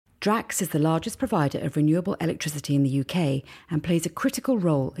Drax is the largest provider of renewable electricity in the UK and plays a critical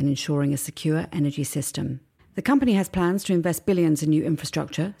role in ensuring a secure energy system. The company has plans to invest billions in new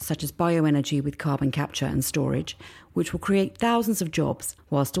infrastructure, such as bioenergy with carbon capture and storage, which will create thousands of jobs,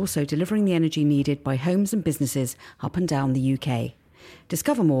 whilst also delivering the energy needed by homes and businesses up and down the UK.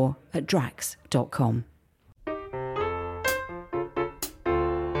 Discover more at drax.com.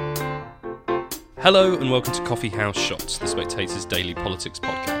 Hello and welcome to Coffee House Shots, the Spectator's daily politics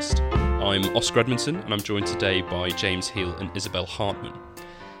podcast. I'm Oscar Edmondson and I'm joined today by James Heale and Isabel Hardman.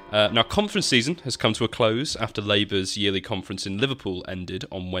 Now, conference season has come to a close after Labour's yearly conference in Liverpool ended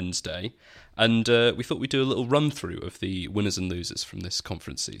on Wednesday, and we thought we'd do a little run-through of the winners and losers from this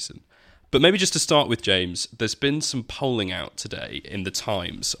conference season. But maybe just to start with, James, there's been some polling out today in The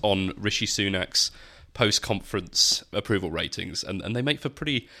Times on Rishi Sunak's post-conference approval ratings, and they make for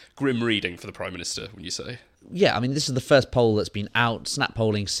pretty grim reading for the Prime Minister, wouldn't you say? Yeah, I mean, this is the first poll that's been out, snap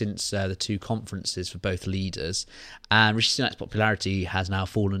polling, since the two conferences for both leaders, and Rishi Sunak's popularity has now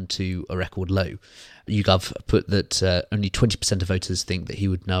fallen to a record low. YouGov put that only 20% of voters think that he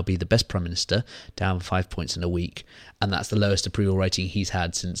would now be the best Prime Minister, down 5 points in a week, and that's the lowest approval rating he's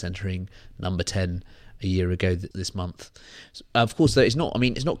had since entering number 10 a year ago this month. Of course, though, it's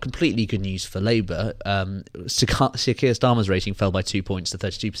not completely good news for Labour. Sir Keir Starmer's rating fell by 2 points to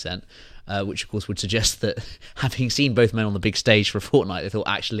 32%, which of course would suggest that having seen both men on the big stage for a fortnight, they thought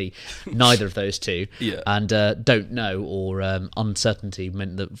actually neither of those two, and don't know or uncertainty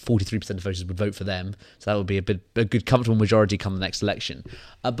meant that 43% of voters would vote for them. So that would be a good comfortable majority come the next election.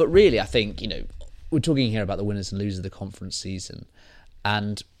 But really, I think, we're talking here about the winners and losers of the conference season,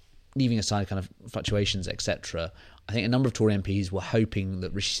 and leaving aside kind of fluctuations, etc., I think a number of Tory MPs were hoping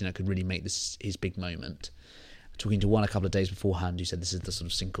that Rishi Sunak could really make this his big moment. Talking to one a couple of days beforehand, who said this is the sort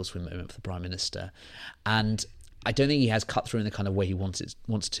of sink or swim moment for the Prime Minister. And I don't think he has cut through in the kind of way he wants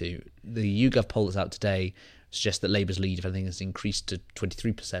to. The YouGov poll that's out today suggests that Labour's lead, if anything, has increased to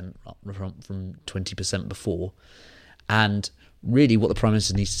 23% from 20% before. And really what the Prime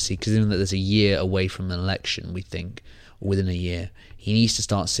Minister needs to see, because even though there's a year away from an election, we think, or within a year, he needs to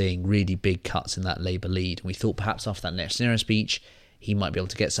start seeing really big cuts in that Labour lead. And we thought perhaps after that next scenario speech, he might be able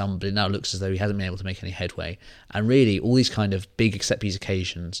to get some, but it now looks as though he hasn't been able to make any headway. And really, all these kind of big set piece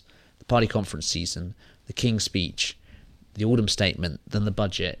occasions, the party conference season, the King's speech, the autumn statement, then the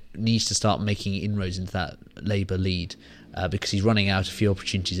budget, needs to start making inroads into that Labour lead, because he's running out of few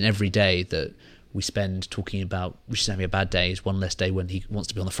opportunities. And every day that we spend talking about Rishi Sunak having a bad day is one less day when he wants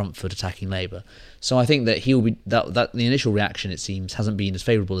to be on the front foot attacking Labour. So I think that he'll be that the initial reaction, it seems, hasn't been as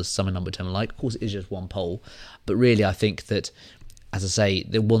favourable as some in number 10 like. Of course, it is just one poll, but really I think that, as I say,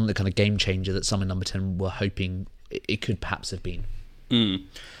 the one the kind of game changer that some in number 10 were hoping it could perhaps have been.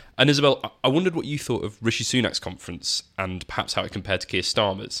 And Isabel, I wondered what you thought of Rishi Sunak's conference and perhaps how it compared to Keir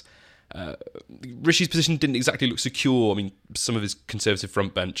Starmer's. Rishi's position didn't exactly look secure. I mean, some of his Conservative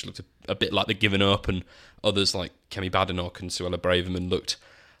front bench looked a bit like they'd given up, and others like Kemi Badenoch and Suella Braverman looked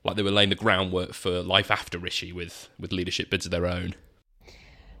like they were laying the groundwork for life after Rishi with leadership bids of their own.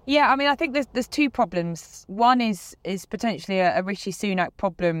 Yeah, I mean, I think there's two problems. One is potentially a Rishi Sunak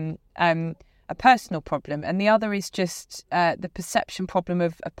problem, a personal problem, and the other is just the perception problem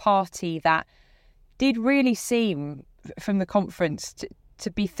of a party that did really seem from the conference to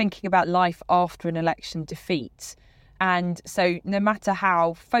be thinking about life after an election defeat. And so no matter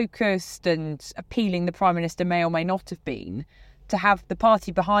how focused and appealing the Prime Minister may or may not have been, to have the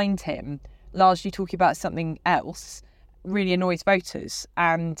party behind him largely talking about something else really annoys voters.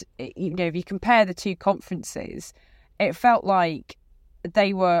 And, if you compare the two conferences, it felt like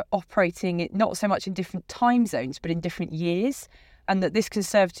they were operating it not so much in different time zones, but in different years. And that this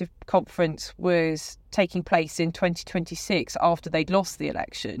Conservative conference was taking place in 2026 after they'd lost the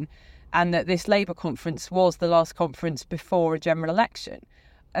election, and that this Labour conference was the last conference before a general election.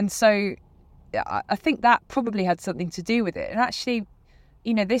 And so I think that probably had something to do with it. And actually,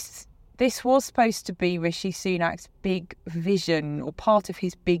 this was supposed to be Rishi Sunak's big vision, or part of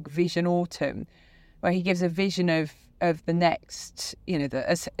his big vision autumn, where he gives a vision of the next,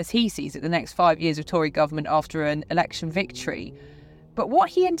 as he sees it, the next 5 years of Tory government after an election victory. But what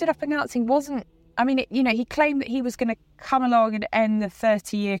he ended up announcing wasn't, he claimed that he was going to come along and end the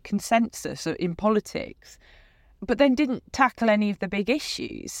 30-year consensus in politics, but then didn't tackle any of the big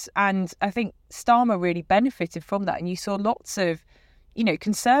issues. And I think Starmer really benefited from that. And you saw lots of,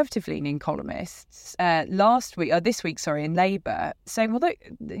 conservative-leaning columnists this week in Labour saying, well,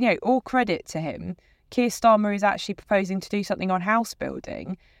 all credit to him, Keir Starmer is actually proposing to do something on house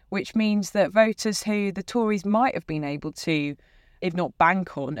building, which means that voters who the Tories might have been able to, if not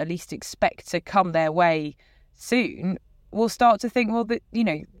bank on, at least expect to come their way soon, will start to think, well,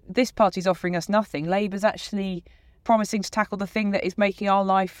 this party's offering us nothing. Labour's actually promising to tackle the thing that is making our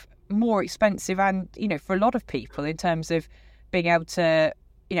life more expensive and, for a lot of people in terms of being able to,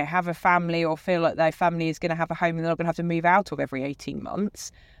 have a family or feel like their family is going to have a home and they're not going to have to move out of every 18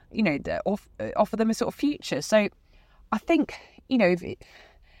 months, offer them a sort of future. So I think, I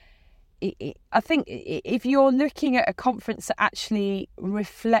think if you're looking at a conference that actually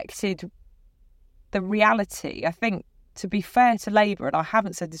reflected the reality, I think, to be fair to Labour, and I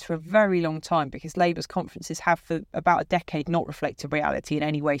haven't said this for a very long time because Labour's conferences have for about a decade not reflected reality in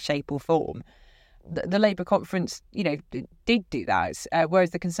any way, shape or form. The Labour conference, did do that, whereas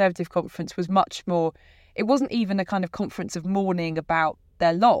the Conservative conference was much more, it wasn't even a kind of conference of mourning about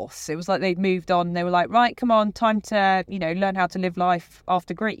their loss. It was like they'd moved on. They were like, right, come on, time to, learn how to live life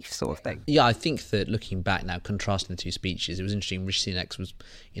after grief sort of thing. Yeah, I think that looking back now, contrasting the two speeches, it was interesting. Rishi Sunak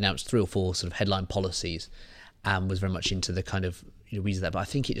announced 3 or 4 sort of headline policies and was very much into the kind of weeds of that. But I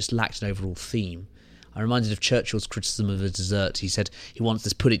think it just lacked an overall theme. I'm reminded of Churchill's criticism of a dessert. He said he wants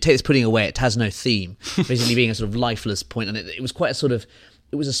this pudding, take this pudding away, it has no theme, basically being a sort of lifeless point. And it was quite a sort of,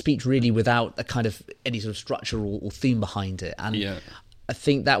 it was a speech really without a kind of any sort of structure or theme behind it. And yeah. I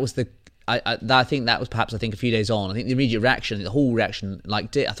think that was I think that was perhaps, a few days on. I think the immediate reaction, the whole reaction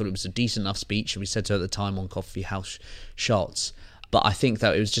liked it. I thought it was a decent enough speech. We said so at the time on Coffee House Shots. But I think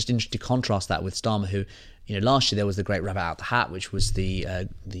that it was just interesting to contrast that with Starmer, who, last year there was the great rabbit out the hat, which was the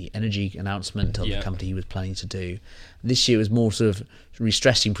energy announcement of the company he was planning to do. This year was more sort of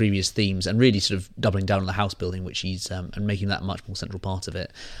re-stressing previous themes and really sort of doubling down on the house building, which he's and making that a much more central part of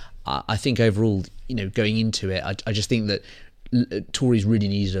it. I think overall, going into it, I just think that Tories really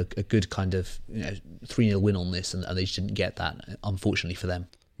needed a good kind of 3-0 win on this, and they just didn't get that, unfortunately for them.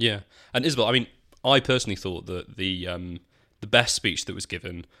 Yeah, and Isabel, I personally thought that the best speech that was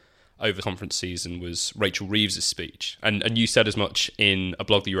given over the conference season was Rachel Reeves's speech, and you said as much in a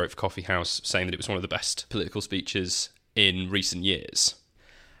blog that you wrote for Coffee House, saying that it was one of the best political speeches in recent years.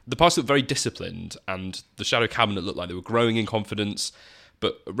 The party looked very disciplined, and the shadow cabinet looked like they were growing in confidence.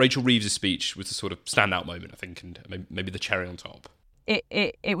 But Rachel Reeves's speech was the sort of standout moment, I think, and maybe the cherry on top.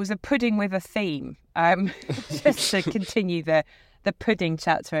 It was a pudding with a theme. Just to continue the pudding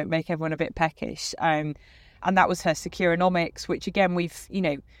chat to make everyone a bit peckish. And that was her Securenomics, which again we've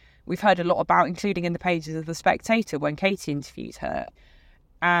heard a lot about, including in the pages of The Spectator when Katie interviewed her.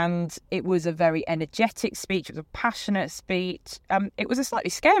 And it was a very energetic speech. It was a passionate speech. It was a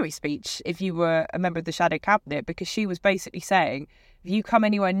slightly scary speech if you were a member of the shadow cabinet, because she was basically saying, if you come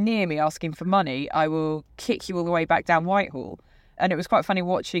anywhere near me asking for money, I will kick you all the way back down Whitehall. And it was quite funny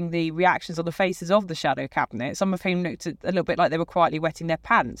watching the reactions on the faces of the shadow cabinet, some of whom looked a little bit like they were quietly wetting their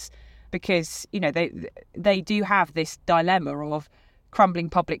pants, because, they do have this dilemma of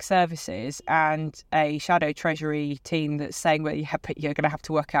crumbling public services and a shadow treasury team that's saying, well, you're going to have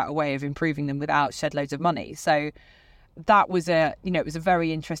to work out a way of improving them without shed loads of money. So that was it was a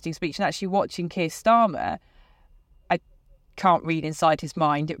very interesting speech. And actually watching Keir Starmer, I can't read inside his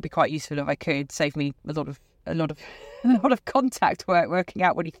mind. It would be quite useful if I could, save me a lot of contact work working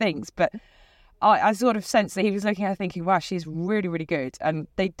out what he thinks. But I sort of sensed that he was looking at her thinking, wow, she's really, really good. And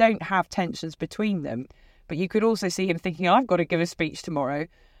they don't have tensions between them. But you could also see him thinking, I've got to give a speech tomorrow.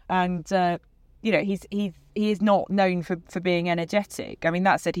 And, he is not known for being energetic. I mean,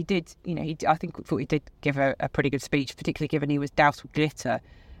 that said, he did, I thought he did give a pretty good speech, particularly given he was doused with glitter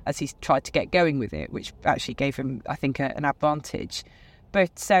as he tried to get going with it, which actually gave him, I think, an advantage.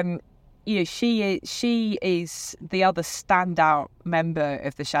 But, she is the other standout member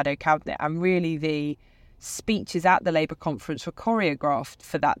of the shadow cabinet, and really the speeches at the Labour conference were choreographed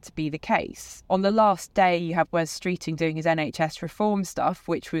for that to be the case. On the last day, you have Wes Streeting doing his NHS reform stuff,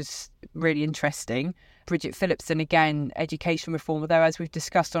 which was really interesting. Bridget Phillipson, again, education reform, although, as we've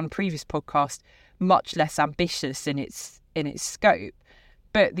discussed on a previous podcast, much less ambitious in its scope.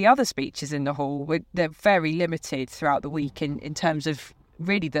 But the other speeches in the hall, they're very limited throughout the week in terms of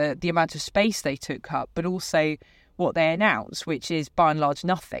really the amount of space they took up, but also what they announced, which is by and large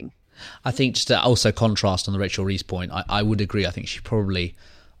nothing. I think just to also contrast on the Rachel Reeves point, I would agree. I think she probably,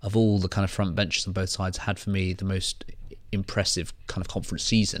 of all the kind of front benches on both sides, had for me the most impressive kind of conference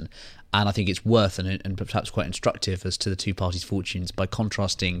season. And I think it's worth and perhaps quite instructive as to the two parties' fortunes by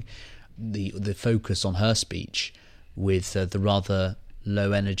contrasting the focus on her speech with the rather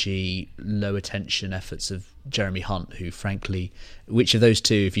low energy, low attention efforts of Jeremy Hunt, who frankly, which of those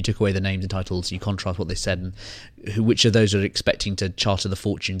two, if you took away the names and titles, you contrast what they said, and which of those are expecting to charter the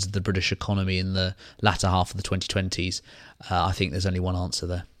fortunes of the British economy in the latter half of the 2020s, I think there's only one answer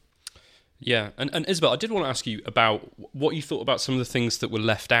there. Yeah, and Isabel, I did want to ask you about what you thought about some of the things that were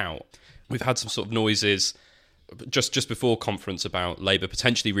left out. We've had some sort of noises just before conference about Labour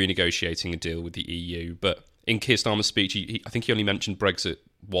potentially renegotiating a deal with the EU, but in Keir Starmer's speech, I think he only mentioned Brexit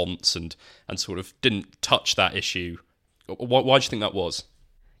once and sort of didn't touch that issue. Why do you think that was?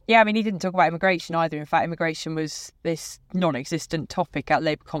 Yeah, I mean, he didn't talk about immigration either. In fact, immigration was this non-existent topic at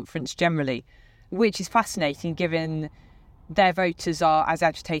Labour conference generally, which is fascinating given their voters are as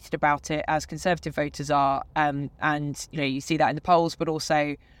agitated about it as Conservative voters are. And, you see that in the polls, but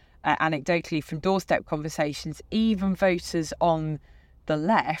also anecdotally from doorstep conversations, even voters on the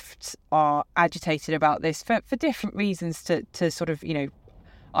left are agitated about this for different reasons to sort of,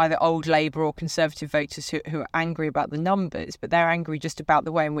 either old Labour or Conservative voters who are angry about the numbers, but they're angry just about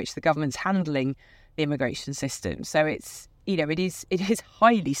the way in which the government's handling the immigration system. So it's, it is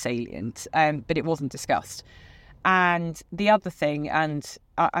highly salient, but it wasn't discussed. And the other thing, and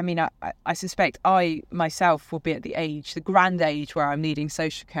I suspect I myself will be at the grand age where I'm needing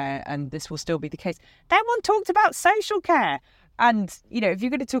social care, and this will still be the case. No one talked about social care. And, if you're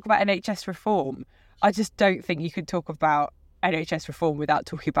going to talk about NHS reform, I just don't think you could talk about NHS reform without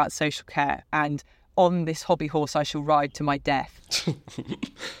talking about social care. And on this hobby horse, I shall ride to my death.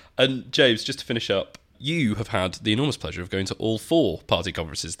 And James, just to finish up, you have had the enormous pleasure of going to all 4 party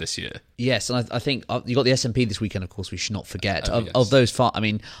conferences this year. Yes, and I think you got the SNP this weekend, of course, we should not forget. Of those 5,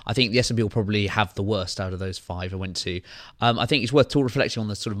 I think the SNP will probably have the worst out of those 5 I went to. I think it's worth reflecting on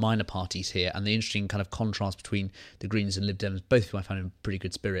the sort of minor parties here and the interesting kind of contrast between the Greens and Lib Dems, both of whom I found in pretty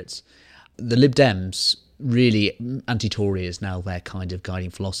good spirits. The Lib Dems, really, anti-Tory is now their kind of guiding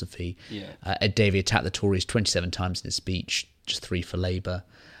philosophy. Yeah. Ed Davey attacked the Tories 27 times in his speech, just 3 for Labour.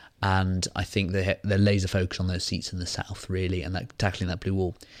 And I think they're laser focused on those seats in the south, really, and tackling that blue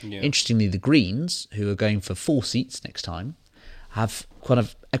wall. Yeah. Interestingly, the Greens, who are going for 4 seats next time, have kind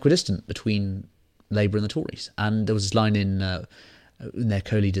of equidistant between Labour and the Tories. And there was this line in their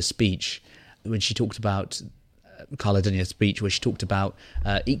co-leader's speech when she talked about Carla Denier's speech, where she talked about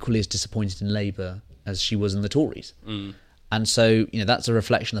equally as disappointed in Labour as she was in the Tories. Mm. And so, that's a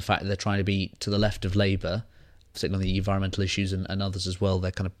reflection of the fact that they're trying to be to the left of Labour, particularly on the environmental issues and others as well.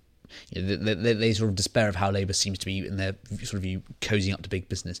 They're kind of they sort of despair of how Labour seems to be in their sort of view cozying up to big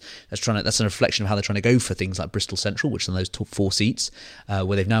business. That's a reflection of how they're trying to go for things like Bristol Central, which are those top 4 seats,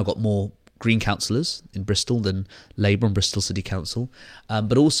 where they've now got more Green councillors in Bristol than Labour and Bristol City Council,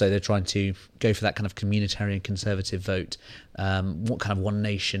 but also they're trying to go for that kind of communitarian Conservative vote, what kind of One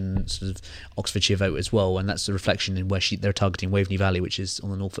Nation sort of Oxfordshire vote as well, and that's a reflection in where they're targeting Waveney Valley, which is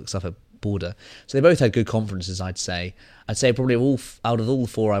on the Norfolk-Suffolk border. So they both had good conferences, I'd say. I'd say probably out of all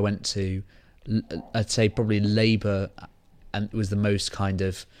the 4 I went to, I'd say probably Labour, and it was the most kind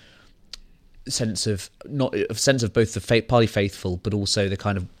of sense of both the party faithful, but also the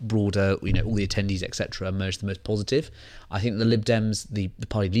kind of broader, all the attendees, etc., emerged the most positive. I think the Lib Dems, the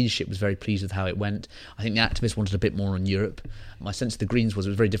party leadership, was very pleased with how it went. I think the activists wanted a bit more on Europe. My sense of the Greens was it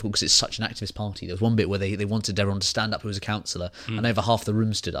was very difficult because it's such an activist party. There was one bit where they wanted everyone to stand up who was a councillor, and over half the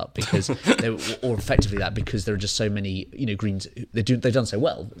room stood up because because there are just so many Greens. They've done so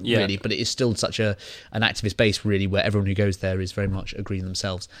well, really, but it is still such an activist base, really, where everyone who goes there is very much agreeing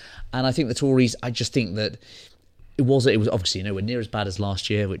themselves. And I think the Tories, I just think that it was obviously nowhere near as bad as last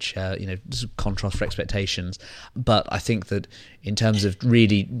year, which contrast for expectations. But I think that in terms of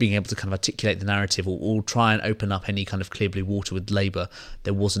really being able to kind of articulate the narrative or try and open up any kind of clear blue water with Labour,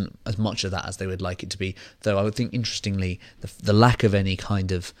 there wasn't as much of that as they would like it to be. Though I would think, interestingly, the lack of any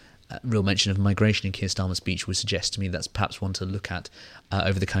kind of real mention of migration in Keir Starmer's speech would suggest to me that's perhaps one to look at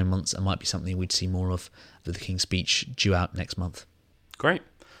over the coming months, and might be something we'd see more of with the King's speech due out next month. Great.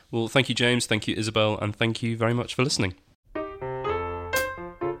 Well, thank you, James. Thank you, Isabel. And thank you very much for listening.